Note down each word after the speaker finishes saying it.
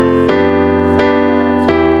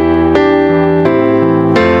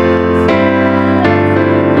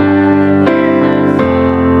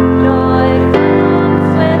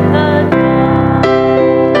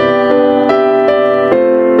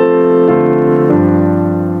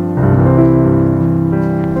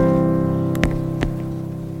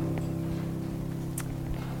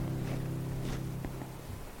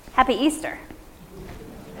Happy Easter.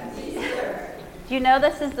 Do you know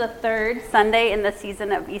this is the third Sunday in the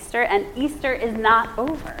season of Easter, and Easter is not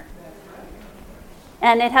over?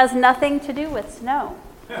 And it has nothing to do with snow,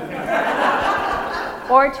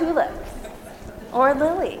 or tulips, or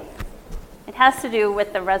lilies. It has to do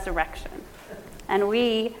with the resurrection. And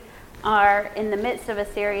we are in the midst of a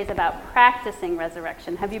series about practicing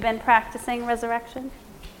resurrection. Have you been practicing resurrection?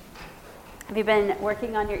 Have you been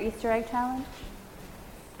working on your Easter egg challenge?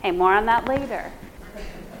 Hey, more on that later.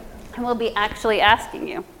 And we'll be actually asking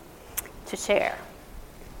you to share.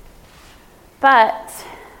 But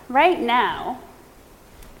right now,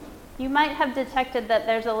 you might have detected that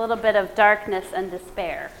there's a little bit of darkness and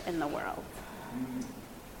despair in the world.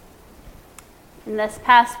 In this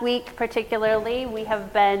past week particularly, we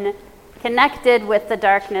have been connected with the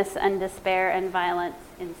darkness and despair and violence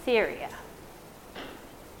in Syria.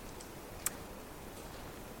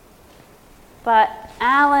 But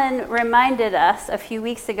Alan reminded us a few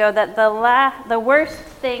weeks ago that the worst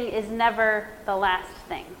thing is never the last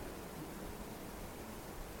thing.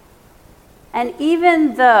 And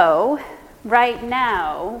even though right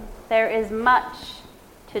now there is much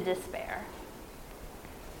to despair,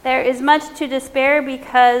 there is much to despair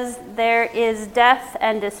because there is death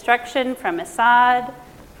and destruction from Assad,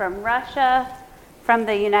 from Russia, from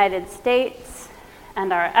the United States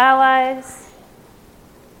and our allies.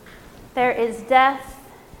 There is death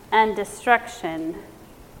and destruction,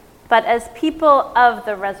 but as people of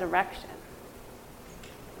the resurrection,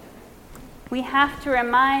 we have to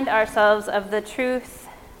remind ourselves of the truth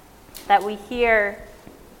that we hear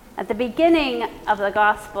at the beginning of the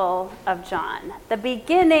Gospel of John, the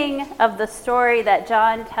beginning of the story that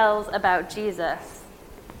John tells about Jesus,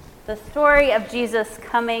 the story of Jesus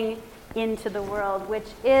coming into the world, which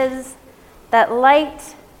is that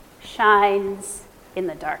light shines in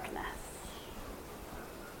the darkness.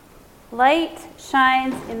 Light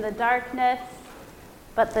shines in the darkness,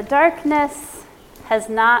 but the darkness has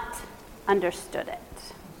not understood it.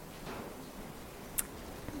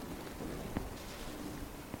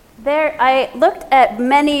 I looked at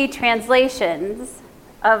many translations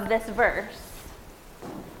of this verse,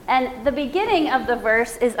 and the beginning of the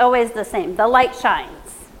verse is always the same. The light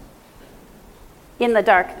shines in the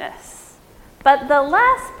darkness. But the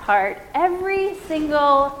last part, every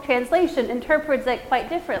single translation interprets it quite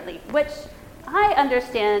differently, which I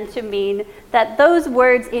understand to mean that those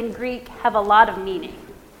words in Greek have a lot of meaning.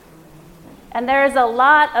 And there is a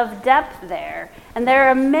lot of depth there, and there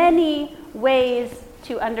are many ways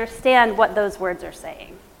to understand what those words are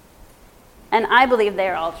saying. And I believe they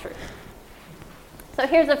are all true. So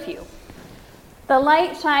here's a few. The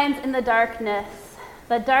light shines in the darkness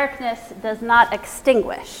does not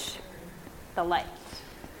extinguish the light.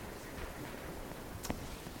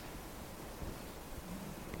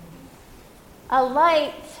 A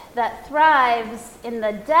light that thrives in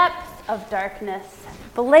the depth of darkness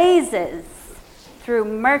blazes through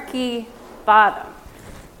murky bottoms.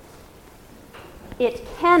 It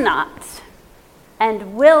cannot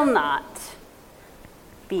and will not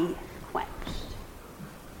be quenched.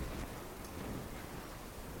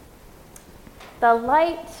 The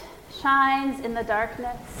light shines in the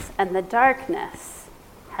darkness, and the darkness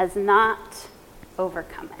has not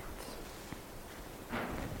overcome it.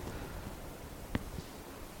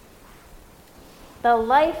 The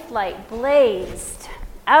light blazed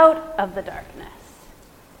out of the darkness.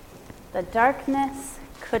 The darkness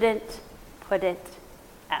couldn't put it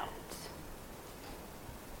out.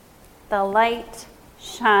 The light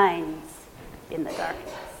shines in the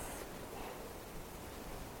darkness.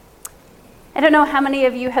 I don't know how many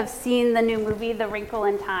of you have seen the new movie, The Wrinkle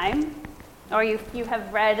in Time, or you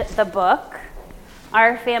have read the book.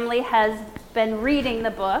 Our family has been reading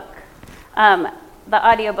the book, the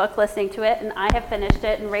audiobook, listening to it, and I have finished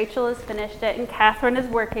it, and Rachel has finished it, and Catherine is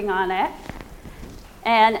working on it.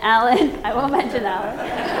 And Alan, I won't mention Alan.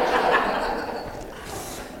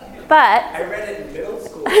 But I read it in middle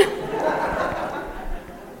school.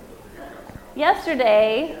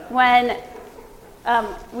 Yesterday, when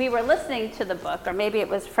we were listening to the book, or maybe it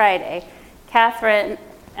was Friday, Catherine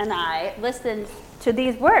and I listened to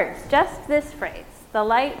these words, just this phrase, the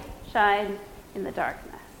light shines in the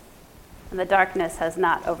darkness, and the darkness has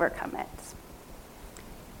not overcome it.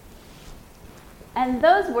 And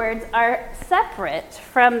those words are separate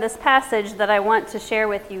from this passage that I want to share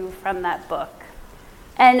with you from that book.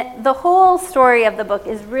 And the whole story of the book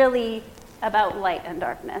is really about light and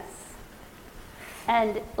darkness,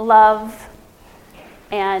 and love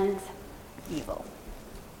and evil,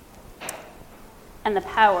 and the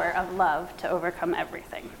power of love to overcome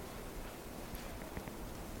everything.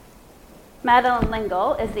 Madeleine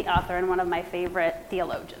L'Engle is the author and one of my favorite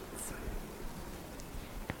theologians.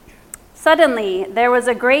 Suddenly, there was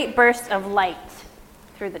a great burst of light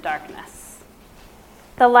through the darkness.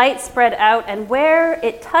 The light spread out, and where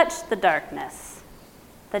it touched the darkness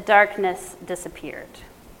disappeared.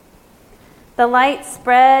 The light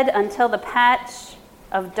spread until the patch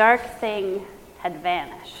of dark thing had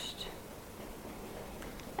vanished.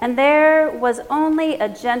 And there was only a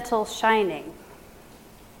gentle shining.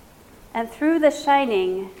 And through the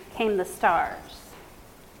shining came the stars,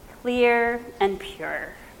 clear and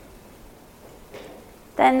pure.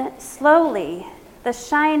 Then slowly the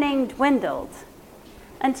shining dwindled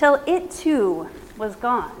until it too was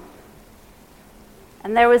gone.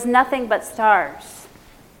 And there was nothing but stars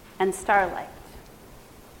and starlight.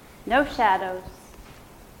 No shadows,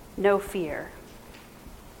 no fear.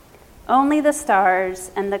 Only the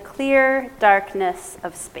stars and the clear darkness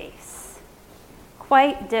of space,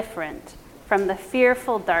 quite different from the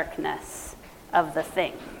fearful darkness of the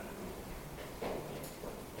thing.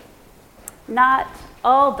 Not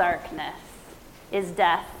all darkness is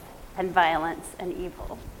death and violence and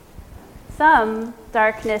evil. Some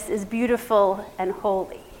darkness is beautiful and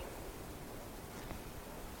holy.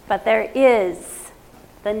 But there is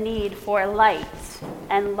the need for light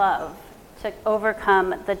and love to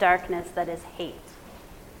overcome the darkness that is hate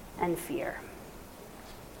and fear.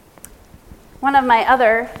 One of my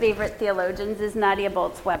other favorite theologians is Nadia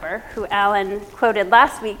Bolz-Weber, who Alan quoted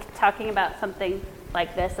last week talking about something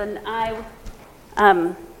like this. And I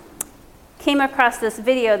came across this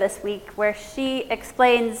video this week where she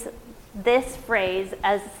explains this phrase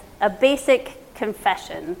as a basic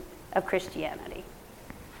confession of Christianity.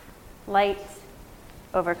 Light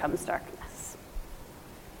overcomes darkness.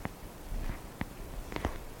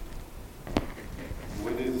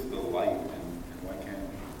 What is the light, and why can't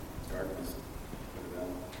darkness put it out?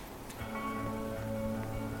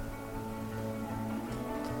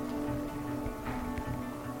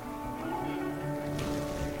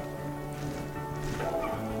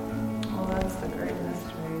 Well, that's the great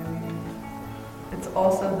mystery. I mean, it's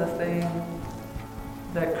also the thing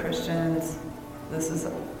that Christians, this is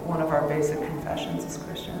one of our basic confessions as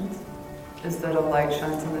Christians, is that a light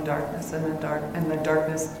shines in the darkness, and the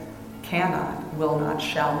darkness cannot, will not,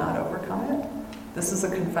 shall not overcome it. This is a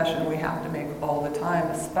confession we have to make all the time,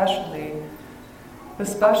 especially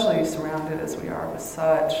surrounded as we are with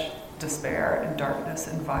such despair and darkness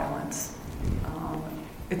and violence.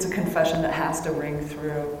 It's a confession that has to ring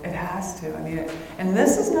through. It has to. I mean, and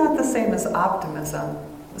this is not the same as optimism.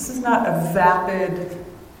 This is not a vapid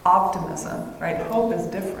optimism, right? Hope is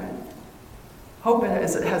different. Hope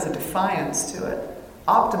has a defiance to it.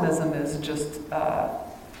 Optimism is just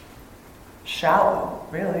shallow,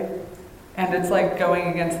 really. And it's like going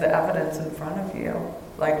against the evidence in front of you.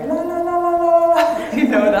 Like, la, la, la, la, la.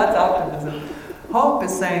 That's optimism. Hope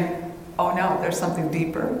is saying, oh no, there's something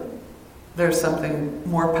deeper. There's something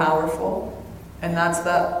more powerful. And that's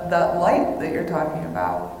that light that you're talking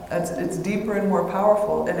about. It's deeper and more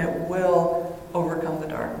powerful, and it will overcome the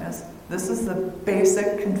darkness. This is the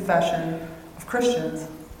basic confession of Christians.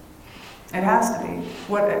 It has to be.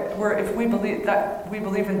 If we believe that, we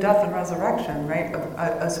believe in death and resurrection, right?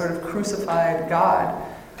 A sort of crucified God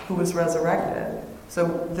who was resurrected.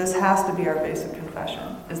 So this has to be our basic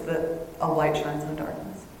confession, is that a light shines in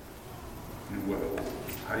darkness. And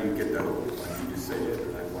how do you get that? Why do you just say it?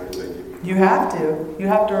 Why do they give you? You have to. You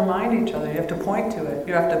have to remind each other. You have to point to it.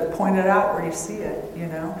 You have to point it out where you see it,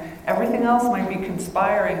 Everything else might be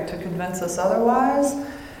conspiring to convince us otherwise.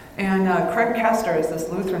 And Craig Kester is this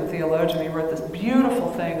Lutheran theologian. He wrote this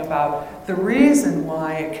beautiful thing about the reason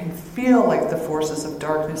why it can feel like the forces of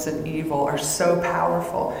darkness and evil are so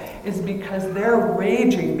powerful is because they're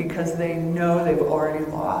raging because they know they've already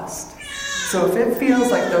lost. So if it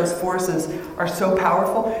feels like those forces are so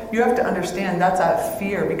powerful, you have to understand that's out of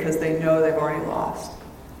fear because they know they've already lost.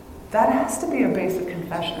 That has to be a basic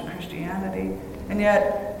confession of Christianity. And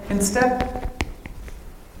yet, instead...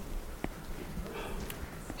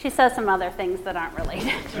 She says some other things that aren't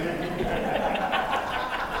related.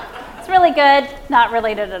 It's really good, not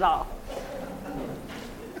related at all.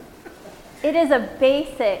 It is a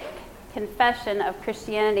basic confession of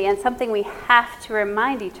Christianity and something we have to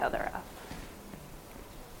remind each other of.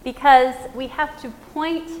 Because we have to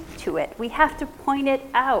point to it. We have to point it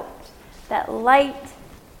out. That light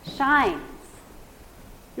shines.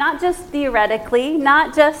 Not just theoretically,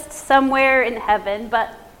 not just somewhere in heaven,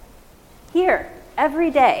 but here, every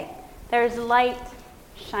day, there's light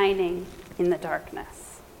shining in the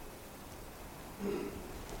darkness.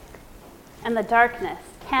 And the darkness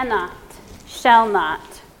cannot, shall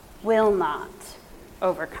not, will not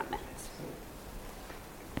overcome it.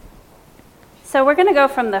 So we're going to go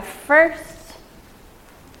from the first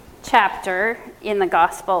chapter in the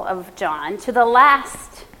Gospel of John to the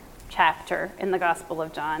last chapter in the Gospel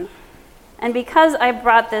of John. And because I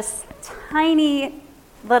brought this tiny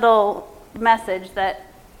little message that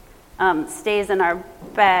stays in our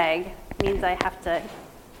bag, means I have to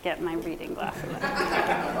get my reading glasses.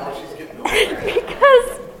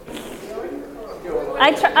 Because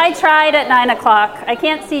I tried at 9 o'clock. I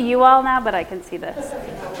can't see you all now, but I can see this.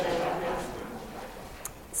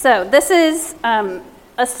 So this is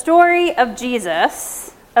a story of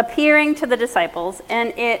Jesus appearing to the disciples,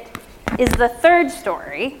 and it is the third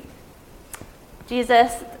story.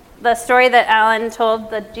 Jesus, the story that Alan told,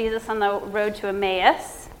 that Jesus on the road to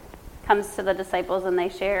Emmaus comes to the disciples and they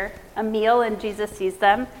share a meal and Jesus sees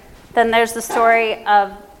them. Then there's the story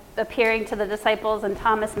of appearing to the disciples and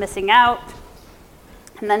Thomas missing out.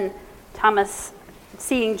 And then Thomas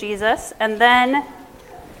seeing Jesus. And then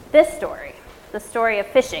this story, the story of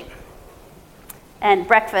fishing and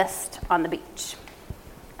breakfast on the beach.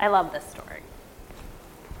 I love this story.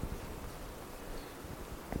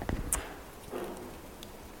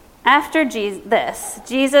 After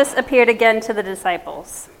Jesus appeared again to the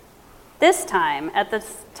disciples, this time at the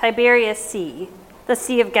Tiberias Sea, the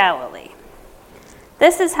Sea of Galilee.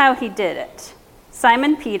 This is how he did it.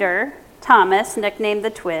 Simon Peter, Thomas, nicknamed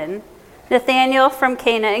the twin, Nathanael from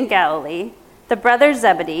Cana in Galilee, the brother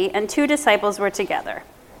Zebedee, and 2 disciples were together.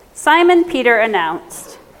 Simon Peter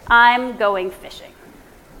announced, "I'm going fishing."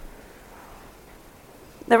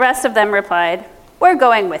 The rest of them replied, "We're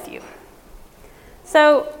going with you."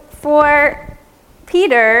 So for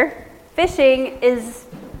Peter, fishing is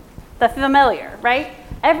the familiar, right?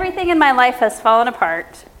 Everything in my life has fallen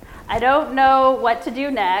apart. I don't know what to do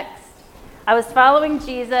next. I was following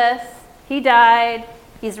Jesus. He died.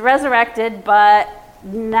 He's resurrected, but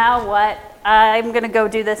now what? I'm going to go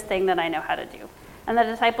do this thing that I know how to do. And the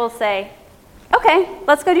disciples say, "Okay,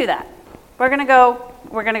 let's go do that. We're going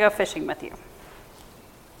to go fishing with you."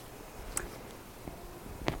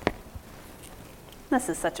 This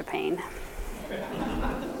is such a pain.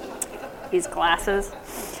 These glasses.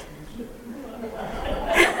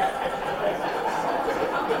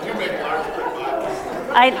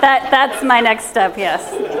 That's my next step,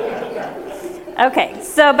 yes. Okay,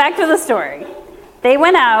 so back to the story. They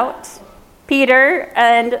went out, Peter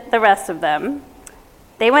and the rest of them.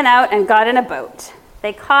 They went out and got in a boat.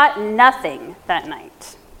 They caught nothing that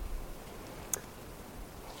night.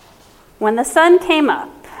 When the sun came up,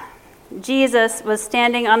 Jesus was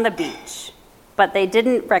standing on the beach, but they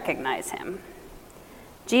didn't recognize him.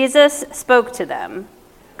 Jesus spoke to them.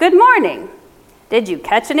 "Good morning. Did you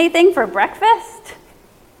catch anything for breakfast?"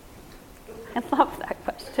 I love that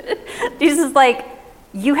question. Jesus is like,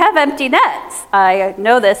 "You have empty nets. I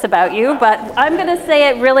know this about you, but I'm going to say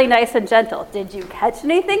it really nice and gentle. Did you catch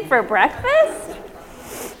anything for breakfast?"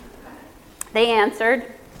 They answered,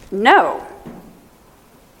 "No."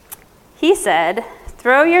 He said,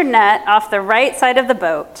 "Throw your net off the right side of the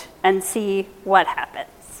boat and see what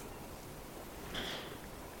happens."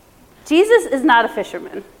 Jesus is not a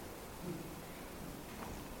fisherman.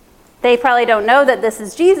 They probably don't know that this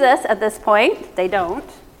is Jesus at this point. They don't,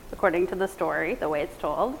 according to the story, the way it's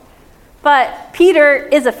told. But Peter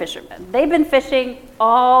is a fisherman. They've been fishing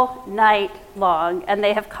all night long, and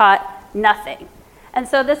they have caught nothing. And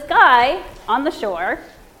so this guy on the shore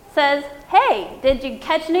says, "Hey, did you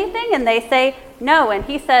catch anything?" And they say, "No." And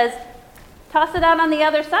he says, "Toss it out on the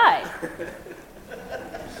other side."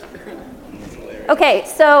 Okay,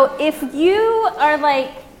 so if you are like,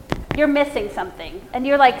 you're missing something, and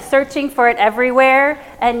you're like searching for it everywhere,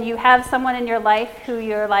 and you have someone in your life who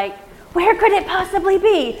you're like, "Where could it possibly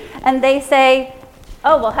be?" And they say,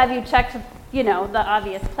 "Oh, well, have you checked, the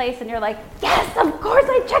obvious place?" And you're like, "Yes, of course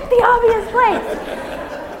I checked the obvious place."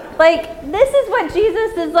 Like, this is what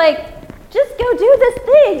Jesus is like, "Just go do this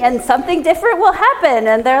thing, and something different will happen."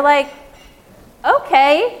 And they're like,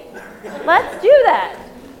 "Okay, let's do that."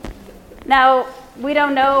 Now, we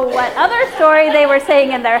don't know what other story they were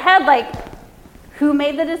saying in their head, like who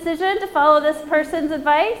made the decision to follow this person's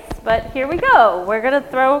advice, but here we go. We're going to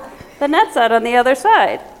throw the nets out on the other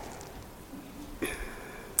side.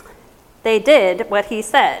 They did what he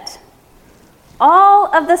said.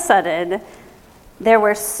 All of the sudden, there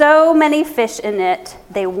were so many fish in it,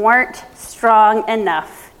 they weren't strong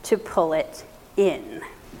enough to pull it in.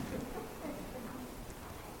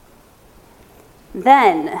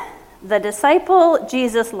 Then the disciple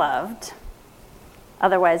Jesus loved,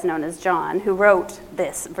 otherwise known as John, who wrote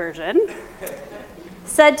this version,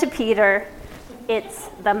 said to Peter, "It's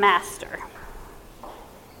the master."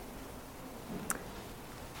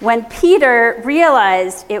 When Peter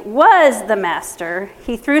realized it was the master,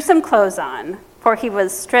 he threw some clothes on, for he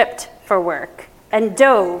was stripped for work, and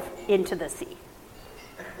dove into the sea.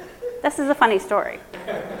 This is a funny story,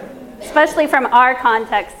 especially from our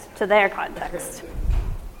context to their context.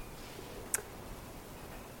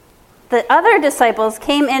 The other disciples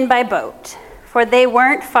came in by boat, for they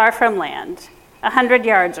weren't far from land, 100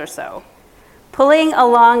 yards or so, pulling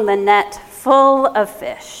along the net full of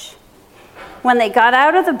fish. When they got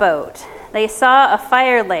out of the boat, they saw a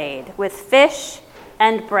fire laid with fish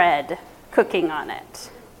and bread cooking on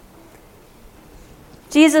it.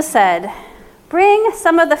 Jesus said, "Bring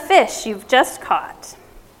some of the fish you've just caught."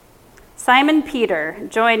 Simon Peter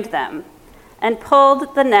joined them and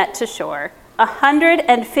pulled the net to shore,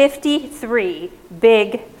 153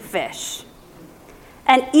 big fish.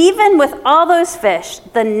 And even with all those fish,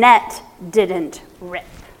 the net didn't rip.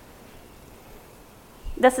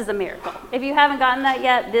 This is a miracle. If you haven't gotten that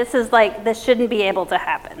yet, this shouldn't be able to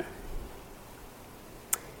happen.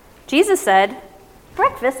 Jesus said,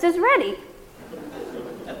 "Breakfast is ready."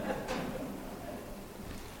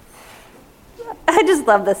 I just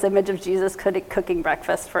love this image of Jesus cooking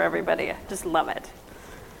breakfast for everybody. I just love it.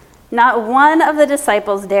 Not one of the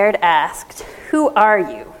disciples dared ask, "Who are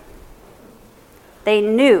you?" They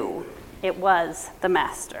knew it was the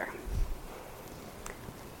master.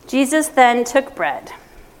 Jesus then took bread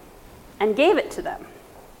and gave it to them.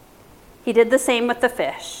 He did the same with the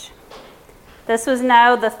fish. This was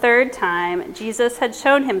now the third time Jesus had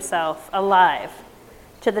shown himself alive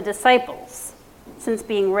to the disciples since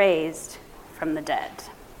being raised from the dead.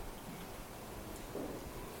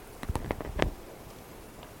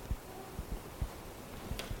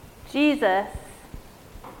 Jesus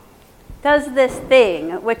does this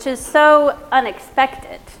thing which is so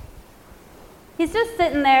unexpected. He's just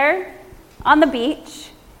sitting there on the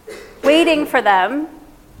beach, waiting for them,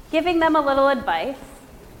 giving them a little advice.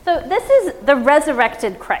 So this is the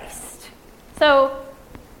resurrected Christ. So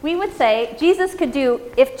we would say if Jesus could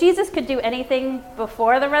do anything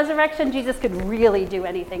before the resurrection, Jesus could really do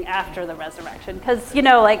anything after the resurrection. Because,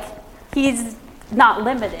 he's not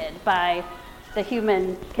limited by the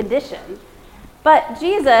human condition. But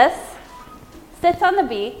Jesus sits on the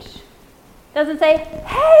beach, doesn't say,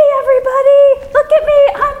 "Hey, everybody, look at me,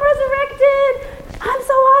 I'm resurrected. I'm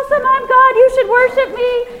so awesome, I'm God, you should worship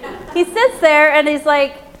me." He sits there and he's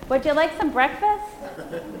like, "Would you like some breakfast?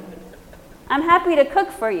 I'm happy to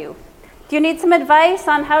cook for you. Do you need some advice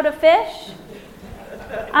on how to fish?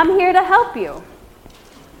 I'm here to help you."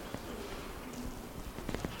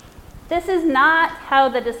 This is not how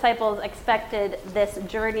the disciples expected this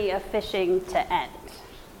journey of fishing to end.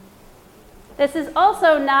 This is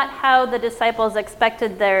also not how the disciples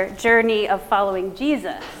expected their journey of following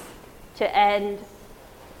Jesus to end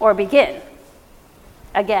or begin.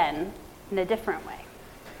 Again, in a different way.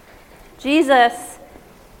 Jesus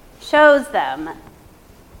shows them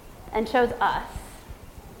and shows us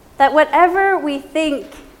that whatever we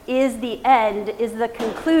think is the end, is the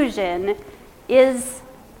conclusion, is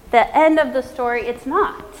the end of the story, it's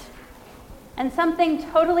not. And something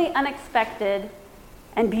totally unexpected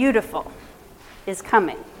and beautiful is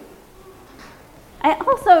coming.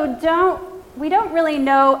 We don't really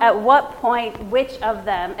know at what point which of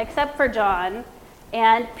them, except for John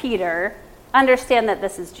and Peter, understand that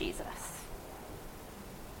this is Jesus.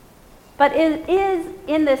 But it is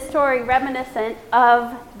in this story reminiscent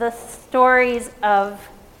of the stories of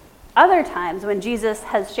other times when Jesus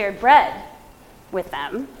has shared bread with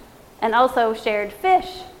them and also shared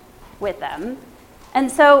fish with them.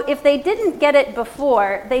 And so if they didn't get it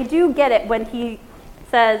before, they do get it when he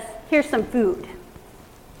says, "Here's some food.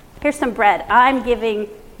 Here's some bread. I'm giving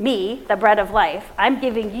me the bread of life. I'm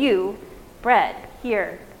giving you bread.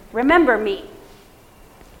 Here, remember me."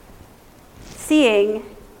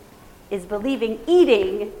 Seeing is believing.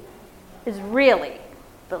 Eating is really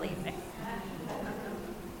believing.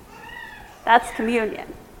 That's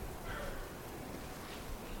communion.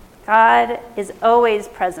 God is always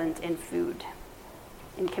present in food,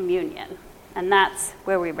 in communion, and that's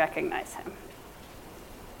where we recognize him.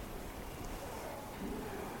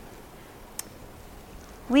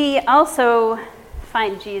 We also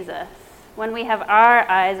find Jesus when we have our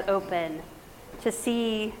eyes open to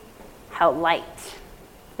see how light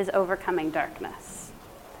is overcoming darkness.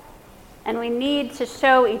 And we need to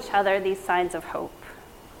show each other these signs of hope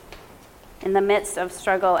in the midst of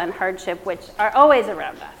struggle and hardship, which are always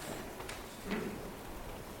around us,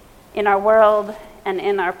 in our world and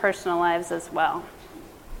in our personal lives as well.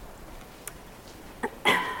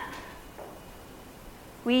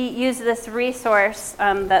 We use this resource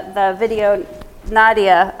that the video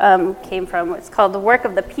Nadia came from. It's called The Work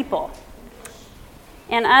of the People.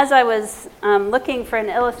 And as I was looking for an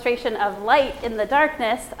illustration of light in the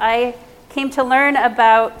darkness, I came to learn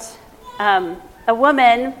about a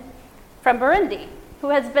woman from Burundi who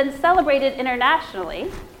has been celebrated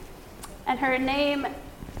internationally. And her name,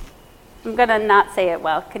 I'm going to not say it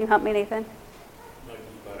well. Can you help me, Nathan?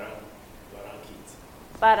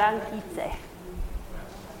 Barankitse.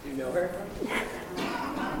 You know her?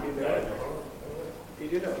 You know her? You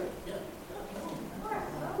do know her? Yeah.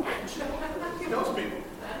 He knows people.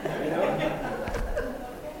 You know her?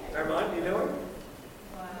 Armand, you know her?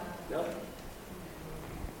 No?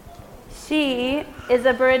 She is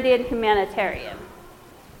a Burundian humanitarian.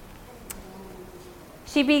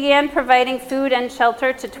 She began providing food and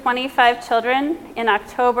shelter to 25 children in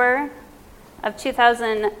October of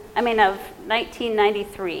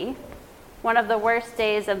 1993, one of the worst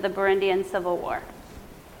days of the Burundian Civil War.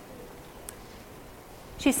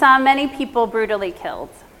 She saw many people brutally killed.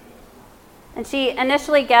 And she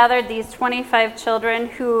initially gathered these 25 children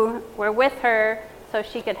who were with her so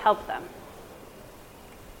she could help them.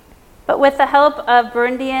 But with the help of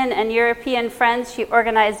Burundian and European friends, she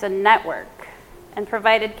organized a network and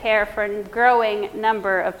provided care for a growing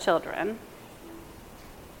number of children.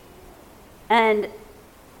 And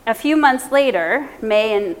a few months later,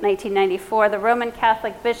 May in 1994, the Roman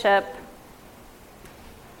Catholic Bishop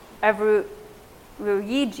of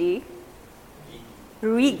Ruigi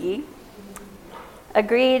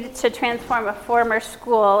agreed to transform a former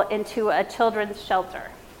school into a children's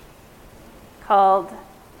shelter called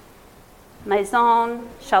Maison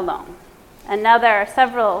Shalom. And now there are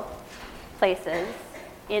several places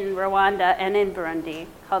in Rwanda and in Burundi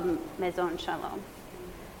called Maison Shalom.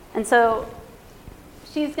 And so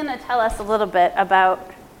she's going to tell us a little bit about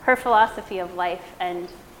her philosophy of life and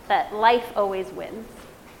that life always wins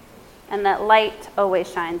and that light always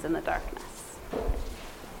shines in the darkness.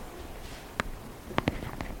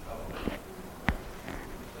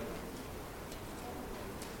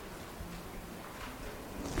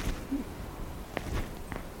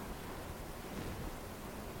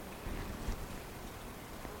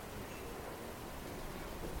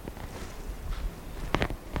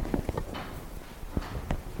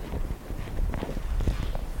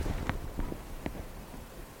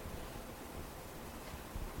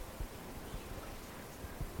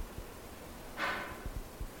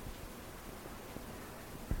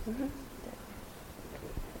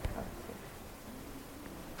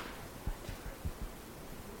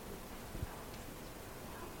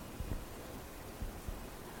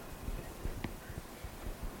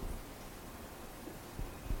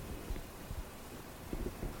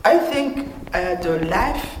 I think the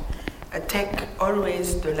life take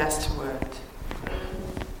always the last word.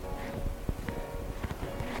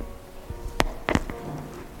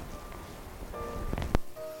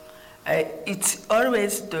 It's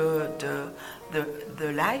always the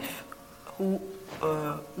life who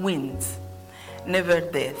wins, never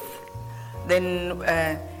death. Then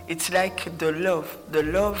it's like the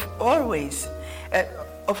love always.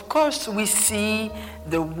 Of course, we see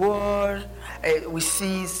the war. We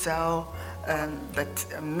see that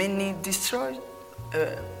many destroy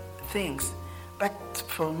things, but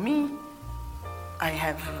for me, I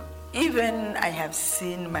have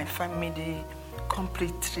seen my family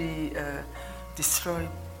completely destroyed.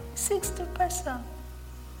 60%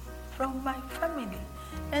 from my family,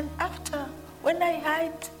 and after when I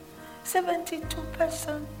hide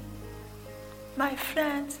 72%, my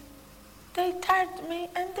friends, they tied me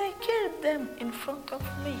and they killed them in front of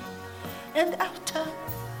me. And after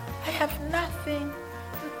I have nothing,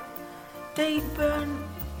 they burn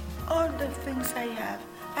all the things I have.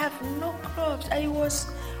 I have no clothes. I was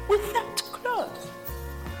without clothes,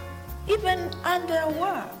 even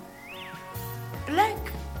underwear,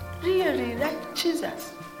 really like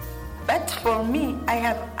Jesus. But for me, I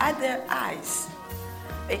have other eyes.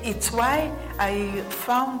 It's why I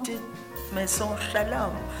founded Maison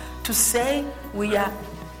Shalom, to say we are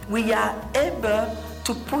able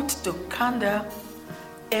to put the candle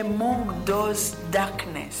among those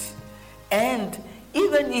darkness. And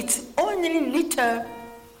even it's only little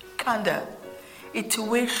candle, it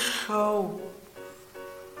will show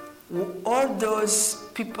all those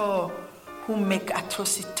people who make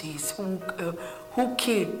atrocities, who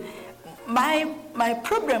kill. My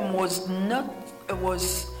problem was not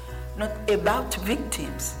about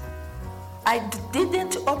victims. I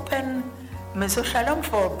didn't open Maison Shalom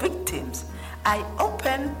for victims. I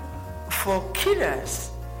open for killers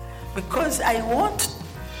because I want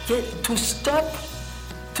to stop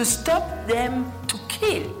them to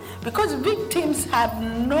kill, because victims have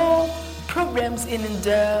no problems in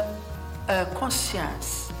their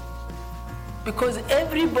conscience, because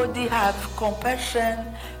everybody have compassion,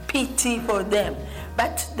 pity for them,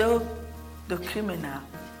 but the criminal,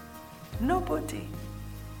 nobody.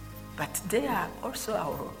 But they are also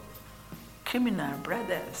our criminal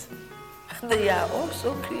brothers. They are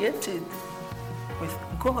also created with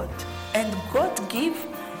God, and God give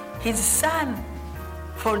His Son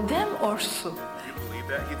for them also. Do you believe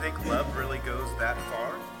that? You think love really goes that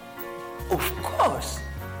far? Of course.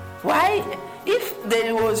 Why, if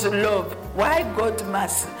there was love, why God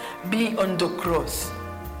must be on the cross?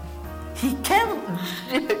 He came,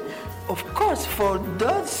 of course, for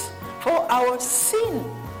our sin.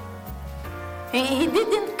 He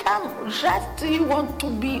didn't come just he want to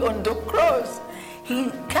be on the cross.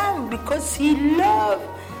 He came because he loved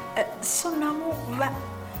Sonamu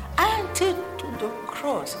until to the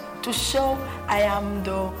cross to show I am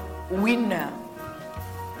the winner.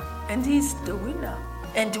 And he's the winner.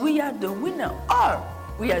 And we are the winner. Or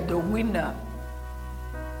we are the winner.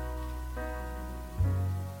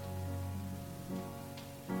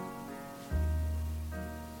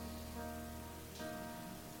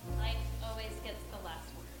 Light always gets the last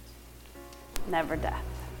word. Never death.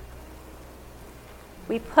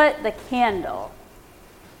 We put the candle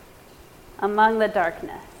among the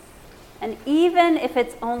darkness. And even if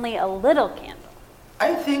it's only a little candle,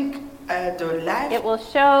 I think the life... it will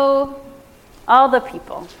show all the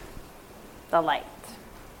people the light.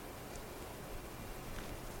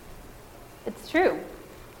 It's true.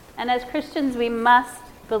 And as Christians, we must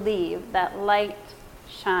believe that light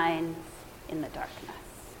shines in the darkness.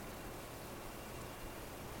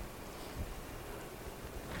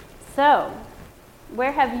 So,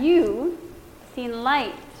 where have you seen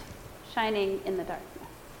light shining in the darkness?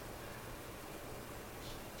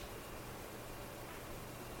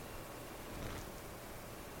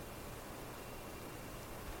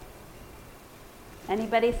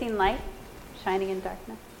 Anybody seen light shining in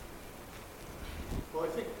darkness? Well, I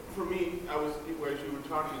think for me, as you were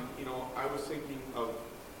talking, I was thinking of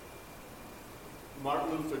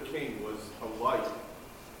Martin Luther King was a light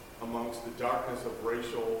amongst the darkness of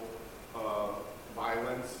racial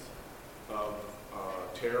violence, of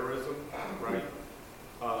terrorism, right?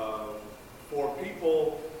 For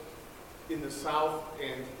people in the South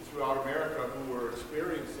and throughout America who were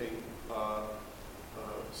experiencing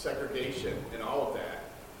segregation and all of that,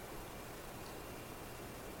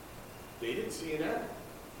 they didn't see an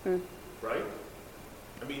end, right?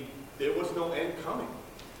 I mean, there was no end coming.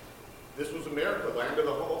 This was America, land of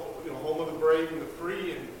the home of the brave and the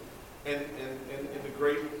free, and the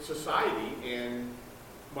great society. And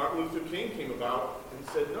Martin Luther King came about and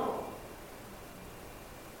said, no.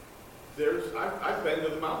 I've been to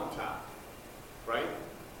the mountaintop, right?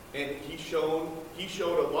 And he showed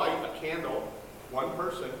a light, a candle, one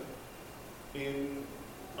person in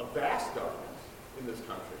a vast darkness in this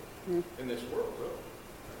country, in this world, really.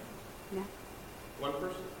 Yeah. One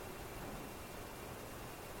person.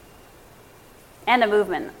 And a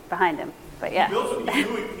movement behind him, but yeah. He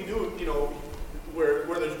knew,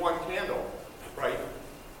 where there's one candle, right?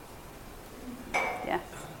 Yeah.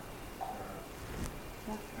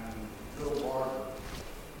 And Bill Barber,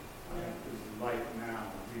 I think, is the light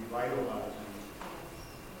now, revitalizing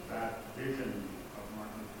that vision of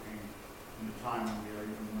Martin Luther King in the time when we are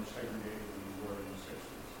even more segregated than we were in the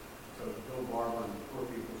 60s. So Bill Barber and the Poor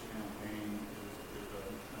People's Campaign is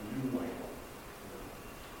a new light.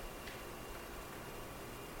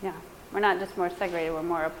 Yeah. We're not just more segregated, we're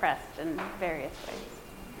more oppressed in various ways.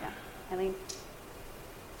 Yeah. Eileen?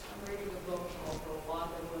 I'm reading a book called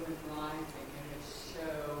Rwanda Women Rising, and it's so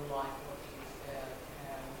like what she said.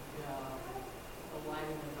 And the light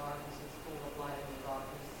in the darkness is full of light in the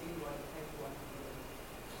darkness. See what people went through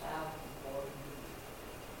thousands for.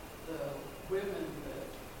 The women, the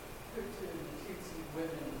Hutu and the Tutsi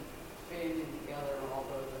women banding together,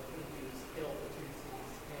 although the Hutus killed the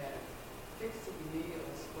Tutsis, and fixing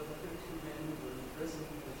meals for the Hutu men who were in prison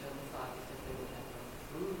for the genocide because they would have no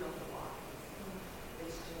food otherwise.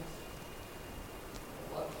 It's just,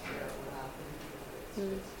 I love to share it when I think of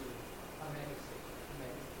it. It's just amazing,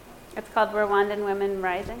 amazing. It's called Rwandan Women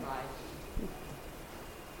Rising. Right.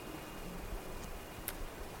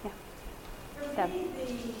 For me, the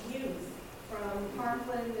youth from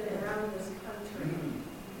Parkland and around this country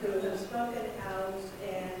who have spoken out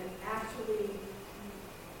and actually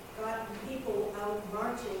gotten people out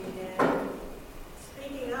marching and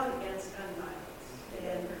speaking out against gun violence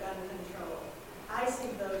and gun control. I see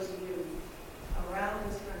those youth around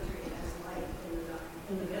this country as light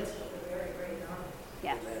in the midst of the very great darkness.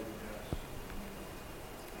 Yes.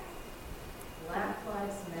 Black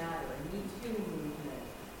Lives Matter, Me Too movement,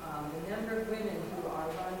 the number of women who are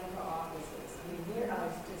running for offices. I mean, there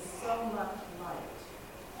is just so much light.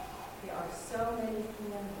 There are so many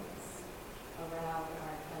candles around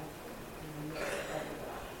our country in the midst of the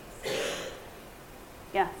darkness.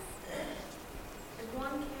 Yes. And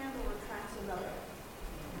one candle attracts another.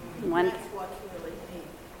 One. That's what's really neat.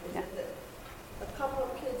 Is Yeah. that a couple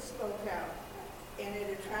of kids spoke out, and it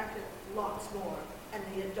attracted lots more, and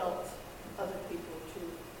the adults, other people to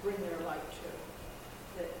bring their light to.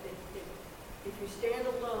 That if you stand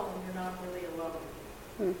alone, you're not really alone.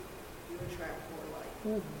 Hmm. You attract more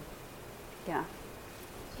light. Yeah.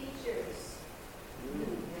 Teachers.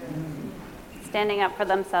 Standing up for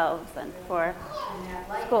themselves and for And that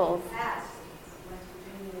light schools. passed West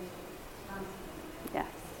Virginia constantly.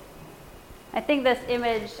 Yes. I think this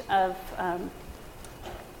image of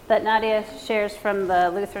that Nadia shares from the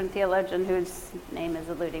Lutheran theologian whose name is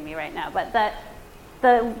eluding me right now, but that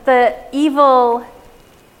the evil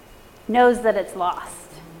knows that it's lost.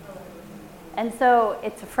 And so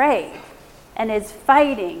it's afraid and is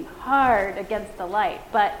fighting hard against the light,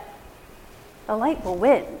 but the light will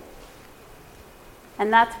win.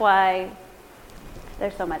 And that's why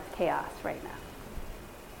there's so much chaos right now.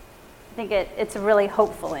 I think it's a really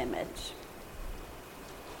hopeful image.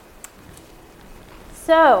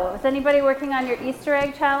 So, is anybody working on your Easter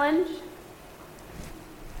egg challenge?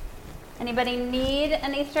 Anybody need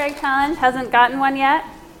an Easter egg challenge? Hasn't gotten one yet?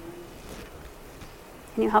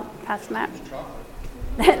 Can you help pass them out?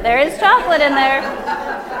 There is chocolate in there.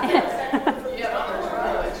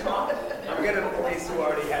 I'm going to police who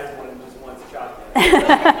already has one and just wants chocolate.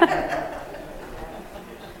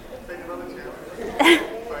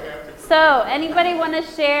 So, anybody want to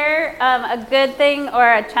share a good thing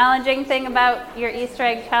or a challenging thing about your Easter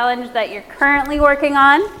egg challenge that you're currently working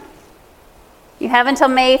on? You have until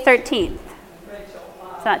May 13th.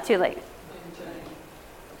 It's not too late.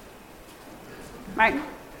 Martin?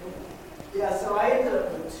 Yeah, so I ended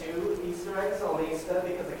up with 2 Easter eggs on Easter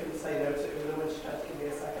because I couldn't say no to Una when she tried to give me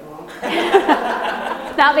a second one.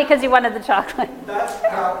 Not because you wanted the chocolate. That's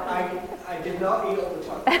how I did not eat all the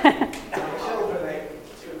chocolate. My children ate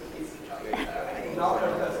 2 pieces of chocolate. Not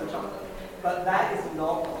her personal chocolate. But that is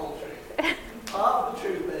not the whole truth. Part of the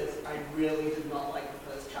truth is I really did not like the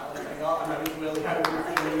first challenge I got, and I was really hoping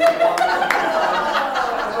for the easy one.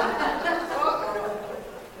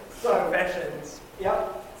 So, Confessions.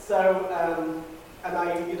 yep. So, and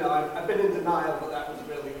I've been in denial, but that was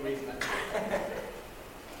really the reason I did it.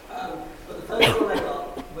 But the first one I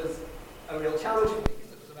got was a real challenge for me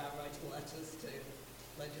because it was about writing letters to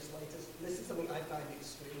legislators. This is something I find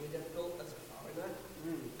extremely difficult as a foreigner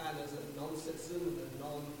and as a non-citizen, a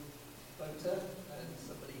non-voter, and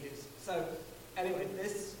somebody who's... So, anyway,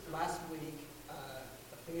 this last week,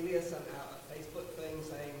 Ophelia sent out a Facebook thing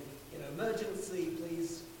saying, emergency,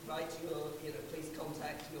 please write to your, please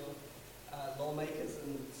contact your lawmakers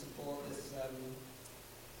and support this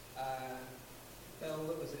bill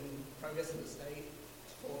that was in progress in the state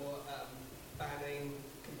for banning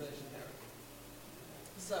conversion therapy.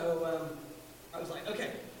 So I was like,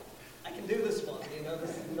 okay, I can do this one.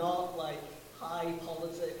 This is not like high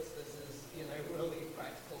politics. This is, really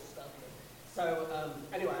practical stuff. So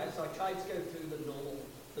anyway, so I tried to go through the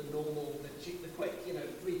quick,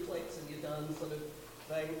 3 clicks and you're done sort of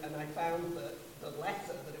thing, and I found that the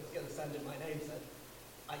letter that it was going to send in my name said,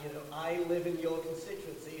 I live in your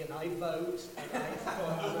constituency and I vote, and I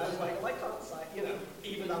was like, well, I can't sign,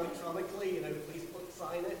 even electronically, please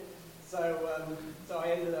sign it. So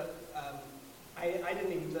I ended up, I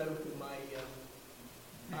didn't even know who my,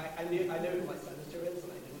 I knew who my senator is,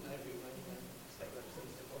 and I didn't know who my state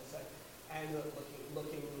representative was. So I ended up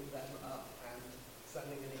looking them up and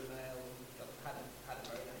sending an email, and had a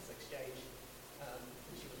very nice exchange. And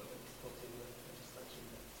she was already supporting the legislation,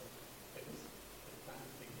 so it was kind of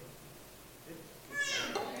a big deal.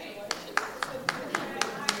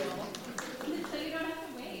 So you don't have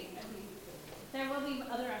to wait. There will be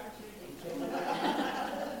other opportunities.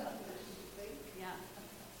 Yeah.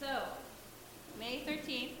 So, May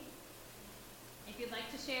 13th, if you'd like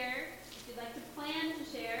to share, if you'd like to plan to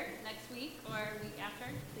share next week or week after,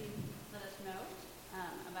 please let us know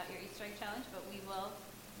about your Easter egg challenge, but we will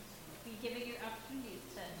be giving you opportunities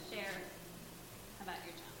to share about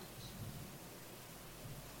your challenge.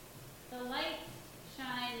 The light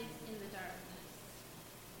shines in the darkness,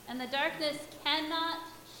 and the darkness cannot,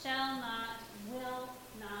 shall not, will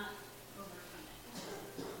not overcome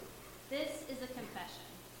it. This is a confession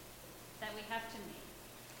that we have to make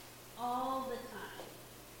all the time,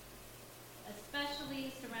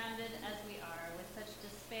 especially surrounded as we are with such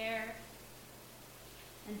despair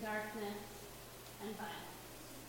and darkness and violence.